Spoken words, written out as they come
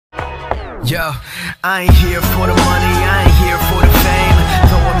Yo, I ain't here for the money, I ain't here for the fame.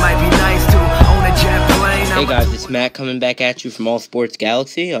 Though it might be nice to own a jet plane. Hey guys, it's Matt coming back at you from All Sports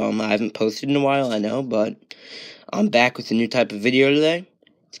Galaxy. I haven't posted in a while, I know, but I'm back with a new type of video today.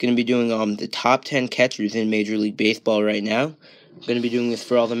 It's going to be doing the top 10 catchers in Major League Baseball right now. I'm going to be doing this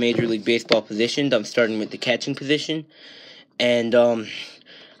for all the Major League Baseball positions. I'm starting with the catching position. And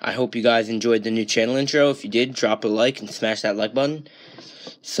I hope you guys enjoyed the new channel intro. If you did, drop a like and smash that like button.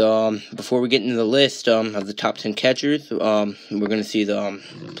 So before we get into the list of the top 10 catchers, we're going to see the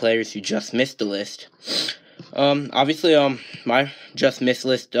players who just missed the list. Obviously, my just missed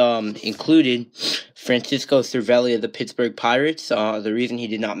list included Francisco Cervelli of the Pittsburgh Pirates. The reason he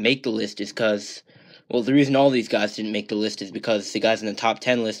did not make the list is because, well, the reason all these guys didn't make the list is because the guys in the top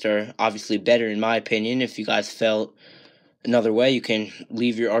 10 list are obviously better, in my opinion. If you guys felt another way, you can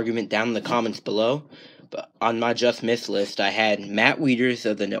leave your argument down in the comments below. But on my just missed list, I had Matt Wieters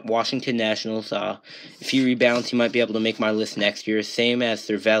of the Washington Nationals. If he rebounds, he might be able to make my list next year. Same as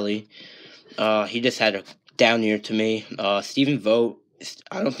Cervelli. He just had a down year to me. Stephen Vogt,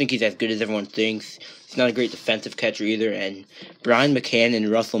 I don't think he's as good as everyone thinks. He's not a great defensive catcher either. And Brian McCann and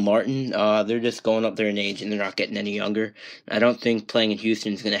Russell Martin, they're just going up there in age and they're not getting any younger. I don't think playing in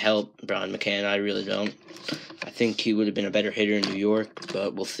Houston is going to help Brian McCann. I really don't. I think he would have been a better hitter in New York,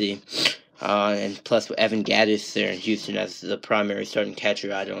 but we'll see. And plus with Evan Gattis there in Houston as the primary starting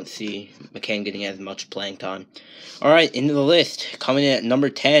catcher, I don't see McCann getting as much playing time. Alright, into the list. Coming in at number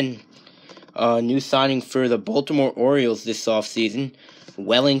 10, new signing for the Baltimore Orioles this offseason,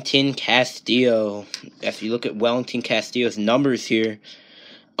 Wellington Castillo. If you look at Wellington Castillo's numbers here,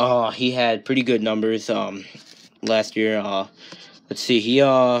 he had pretty good numbers last year. Let's see, he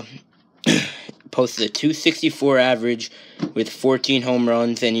posted a 264 average with 14 home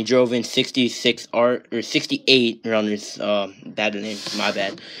runs, and he drove in 68 runners. Bad name, my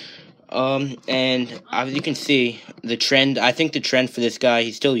bad. And as you can see, the trend, I think the trend for this guy,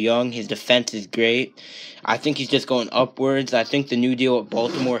 he's still young, his defense is great. I think he's just going upwards. I think the new deal at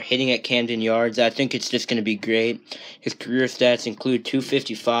Baltimore, hitting at Camden Yards, I think it's just going to be great. His career stats include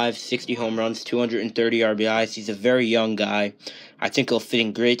 255, 60 home runs, 230 RBIs. He's a very young guy. I think he'll fit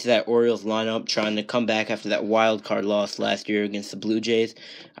in great to that Orioles lineup, trying to come back after that wild card loss last year against the Blue Jays.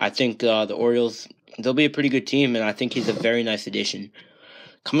 I think the Orioles, they'll be a pretty good team, and I think he's a very nice addition.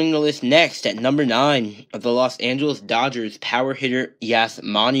 Coming to the list next at number 9 of the Los Angeles Dodgers, power hitter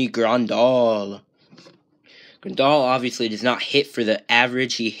Yasmani Grandal. Grandal obviously does not hit for the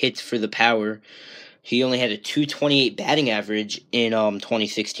average, he hits for the power. He only had a 228 batting average in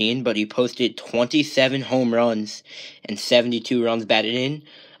 2016, but he posted 27 home runs and 72 runs batted in.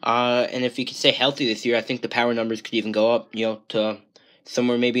 And if he could stay healthy this year, I think the power numbers could even go up, to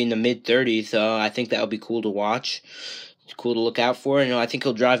somewhere maybe in the mid-30s. I think that would be cool to watch. It's cool to look out for. And I think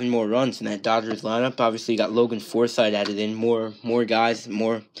he'll drive in more runs in that Dodgers lineup. Obviously, you got Logan Forsythe added in. More guys,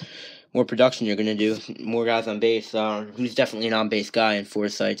 more production you're going to do. More guys on base. Who's definitely an on-base guy in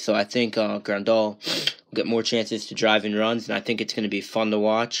Forsythe. So I think Grandal will get more chances to drive in runs, and I think it's going to be fun to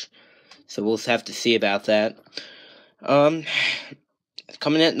watch. So we'll have to see about that.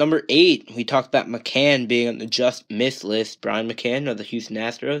 Coming at number 8, we talked about McCann being on the just miss list. Brian McCann of the Houston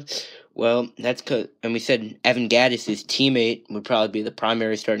Astros. Well, that's because, and we said Evan Gattis, his teammate, would probably be the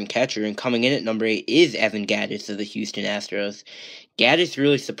primary starting catcher, and coming in at number 8 is Evan Gattis of the Houston Astros. Gattis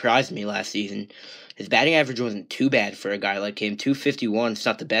really surprised me last season. His batting average wasn't too bad for a guy like him. 251, it's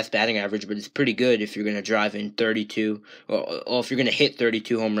not the best batting average, but it's pretty good if you're going to drive in 32, or if you're going to hit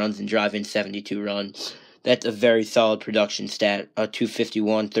 32 home runs and drive in 72 runs. That's a very solid production stat, a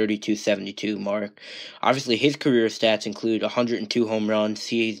 251, 32, 72 mark. Obviously, his career stats include 102 home runs.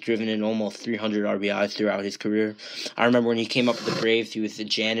 He's driven in almost 300 RBIs throughout his career. I remember when he came up with the Braves, he was the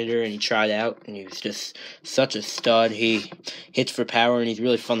janitor, and he tried out, and he was just such a stud. He hits for power, and he's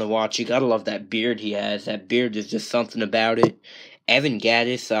really fun to watch. You gotta love that beard he has. That beard is just something about it. Evan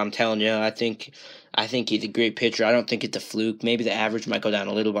Gattis, I'm telling you, I think he's a great pitcher. I don't think it's a fluke. Maybe the average might go down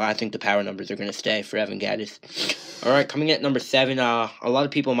a little, but I think the power numbers are going to stay for Evan Gattis. All right, coming at number 7, a lot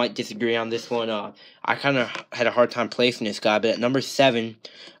of people might disagree on this one. I kind of had a hard time placing this guy, but at number 7,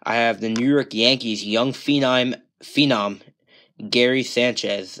 I have the New York Yankees young phenom Gary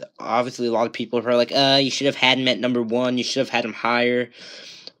Sanchez. Obviously, a lot of people are like, you should have had him at number 1. You should have had him higher.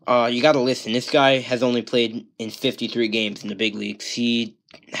 You got to listen. This guy has only played in 53 games in the big leagues. He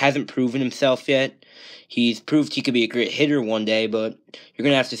hasn't proven himself yet. He's proved he could be a great hitter one day, but you're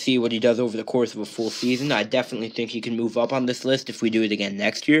going to have to see what he does over the course of a full season. I definitely think he can move up on this list if we do it again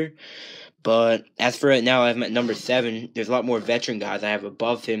next year. But as for right now, I have him at number 7. There's a lot more veteran guys I have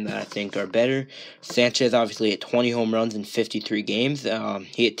above him that I think are better. Sanchez obviously hit 20 home runs in 53 games.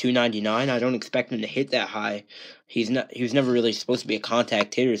 He hit 299. I don't expect him to hit that high. He was never really supposed to be a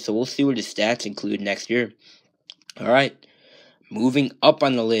contact hitter, so we'll see what his stats include next year. All right. Moving up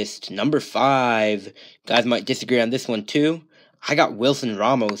on the list, number 5. Guys might disagree on this one too. I got Wilson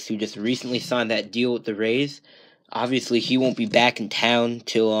Ramos, who just recently signed that deal with the Rays. Obviously, he won't be back in town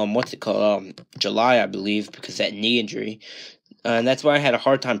till, July, I believe, because of that knee injury. And that's why I had a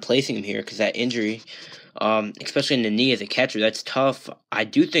hard time placing him here, because that injury, especially in the knee as a catcher, that's tough. I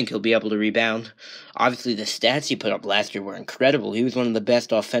do think he'll be able to rebound. Obviously, the stats he put up last year were incredible. He was one of the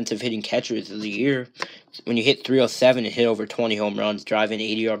best offensive hitting catchers of the year. When you hit 307 and hit over 20 home runs, drive in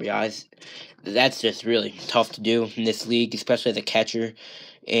 80 RBIs, that's just really tough to do in this league, especially as a catcher.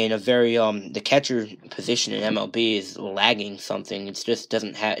 In a very the catcher position in MLB is lagging something. It's just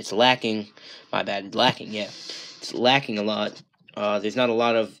it's lacking. My bad, lacking. Yeah, it's lacking a lot. There's not a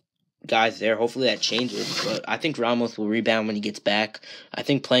lot of guys there. Hopefully that changes, but I think Ramos will rebound when he gets back. I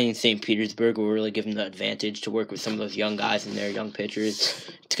think playing in St. Petersburg will really give him the advantage to work with some of those young guys in there, young pitchers.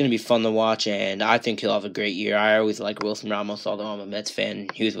 It's going to be fun to watch, and I think he'll have a great year. I always like Wilson Ramos, although I'm a Mets fan.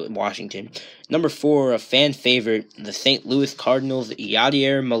 He was with Washington. Number 4, a fan favorite, the St. Louis Cardinals,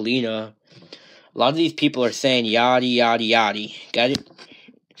 Yadier Molina. A lot of these people are saying Yadi, Yadi, Yadi. Got it?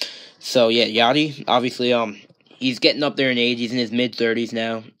 So, yeah, Yadi, obviously, he's getting up there in age. He's in his mid-30s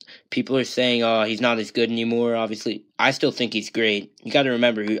now. People are saying he's not as good anymore. Obviously, I still think he's great. You got to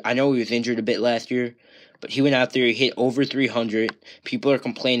remember, I know he was injured a bit last year, but he went out there, he hit over 300. People are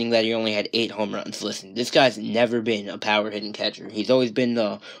complaining that he only had 8 home runs. Listen, this guy's never been a power-hitting catcher. He's always been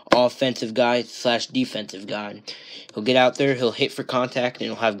the offensive guy / defensive guy. He'll get out there, he'll hit for contact, and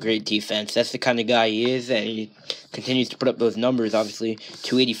he'll have great defense. That's the kind of guy he is, and he continues to put up those numbers, obviously.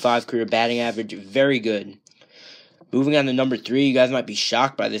 285 career batting average, very good. Moving on to number 3, you guys might be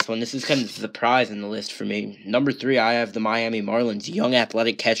shocked by this one. This is kind of a surprise in the list for me. Number 3, I have the Miami Marlins young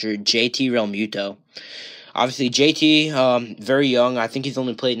athletic catcher, JT Realmuto. Obviously, JT, very young. I think he's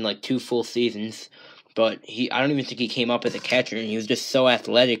only played in like 2 full seasons. But I don't even think he came up as a catcher. And he was just so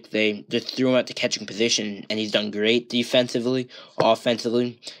athletic. They just threw him at the catching position, and he's done great defensively,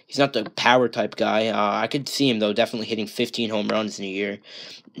 offensively. He's not the power type guy. I could see him, though, definitely hitting 15 home runs in a year,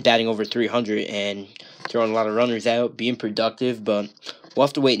 batting over 300, and throwing a lot of runners out, being productive. But we'll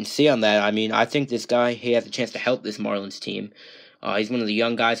have to wait and see on that. I mean, I think this guy, he has a chance to help this Marlins team. He's one of the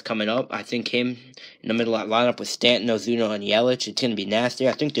young guys coming up. I think him in the middle of that lineup with Stanton, Ozuna, and Yelich, it's going to be nasty.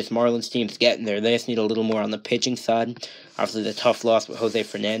 I think this Marlins team's getting there. They just need a little more on the pitching side. Obviously, the tough loss with Jose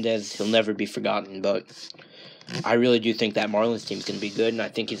Fernandez, he'll never be forgotten. But I really do think that Marlins team's going to be good, and I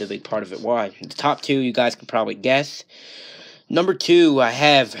think he's a big part of it. Why? The top 2, you guys can probably guess. Number 2, I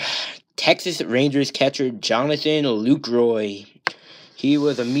have Texas Rangers catcher Jonathan Lucroy. He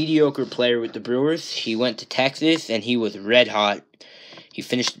was a mediocre player with the Brewers. He went to Texas, and he was red hot. He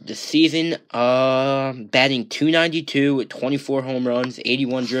finished the season batting .292 with 24 home runs,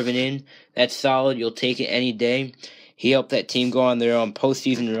 81 driven in. That's solid. You'll take it any day. He helped that team go on their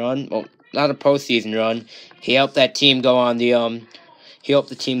postseason run. Well, not a postseason run. He helped that team go on the He helped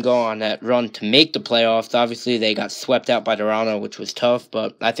the team go on that run to make the playoffs. Obviously, they got swept out by Toronto, which was tough,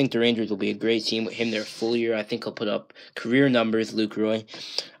 but I think the Rangers will be a great team with him their full year. I think he'll put up career numbers, Lucroy.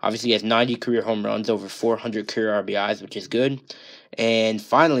 Obviously, he has 90 career home runs, over 400 career RBIs, which is good. And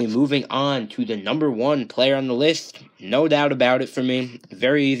finally, moving on to the number 1 player on the list, no doubt about it for me,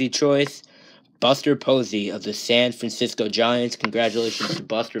 very easy choice, Buster Posey of the San Francisco Giants. Congratulations to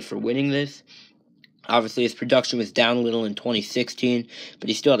Buster for winning this. Obviously, his production was down a little in 2016, but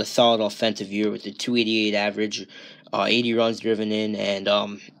he still had a solid offensive year with a .288 average, 80 runs driven in,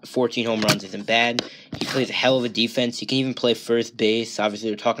 and 14 home runs isn't bad. He plays a hell of a defense. He can even play first base. Obviously,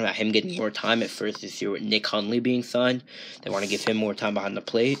 they're talking about him getting more time at first this year with Nick Hundley being signed. They want to give him more time behind the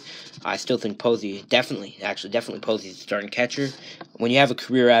plate. I still think Posey, definitely Posey's the starting catcher. When you have a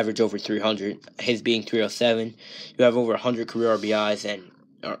career average over 300, his being 307, you have over 100 career RBIs and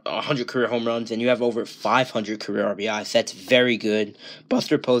 100 career home runs, and you have over 500 career RBIs. That's very good.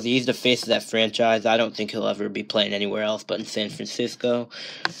 Buster Posey, he's the face of that franchise. I don't think he'll ever be playing anywhere else but in San Francisco.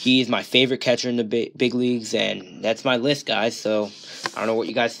 He's my favorite catcher in the big leagues, and that's my list, guys. So I don't know what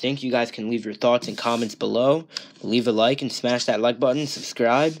you guys think. You guys can leave your thoughts and comments below. Leave a like and smash that like button.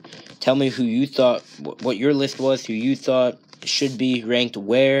 Subscribe. Tell me who you thought, what your list was, who you thought should be ranked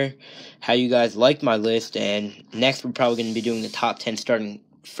where, how you guys liked my list, and next we're probably going to be doing the top 10 starting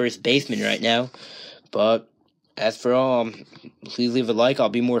first baseman right now. But as for all, please leave a like. I'll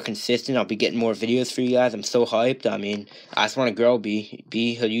be more consistent. I'll be getting more videos for you guys. I'm so hyped. I mean, I just want to grow, be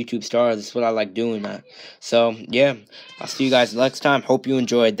a YouTube star. This is what I like doing. So, yeah, I'll see you guys next time. Hope you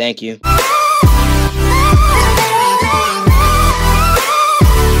enjoyed. Thank you.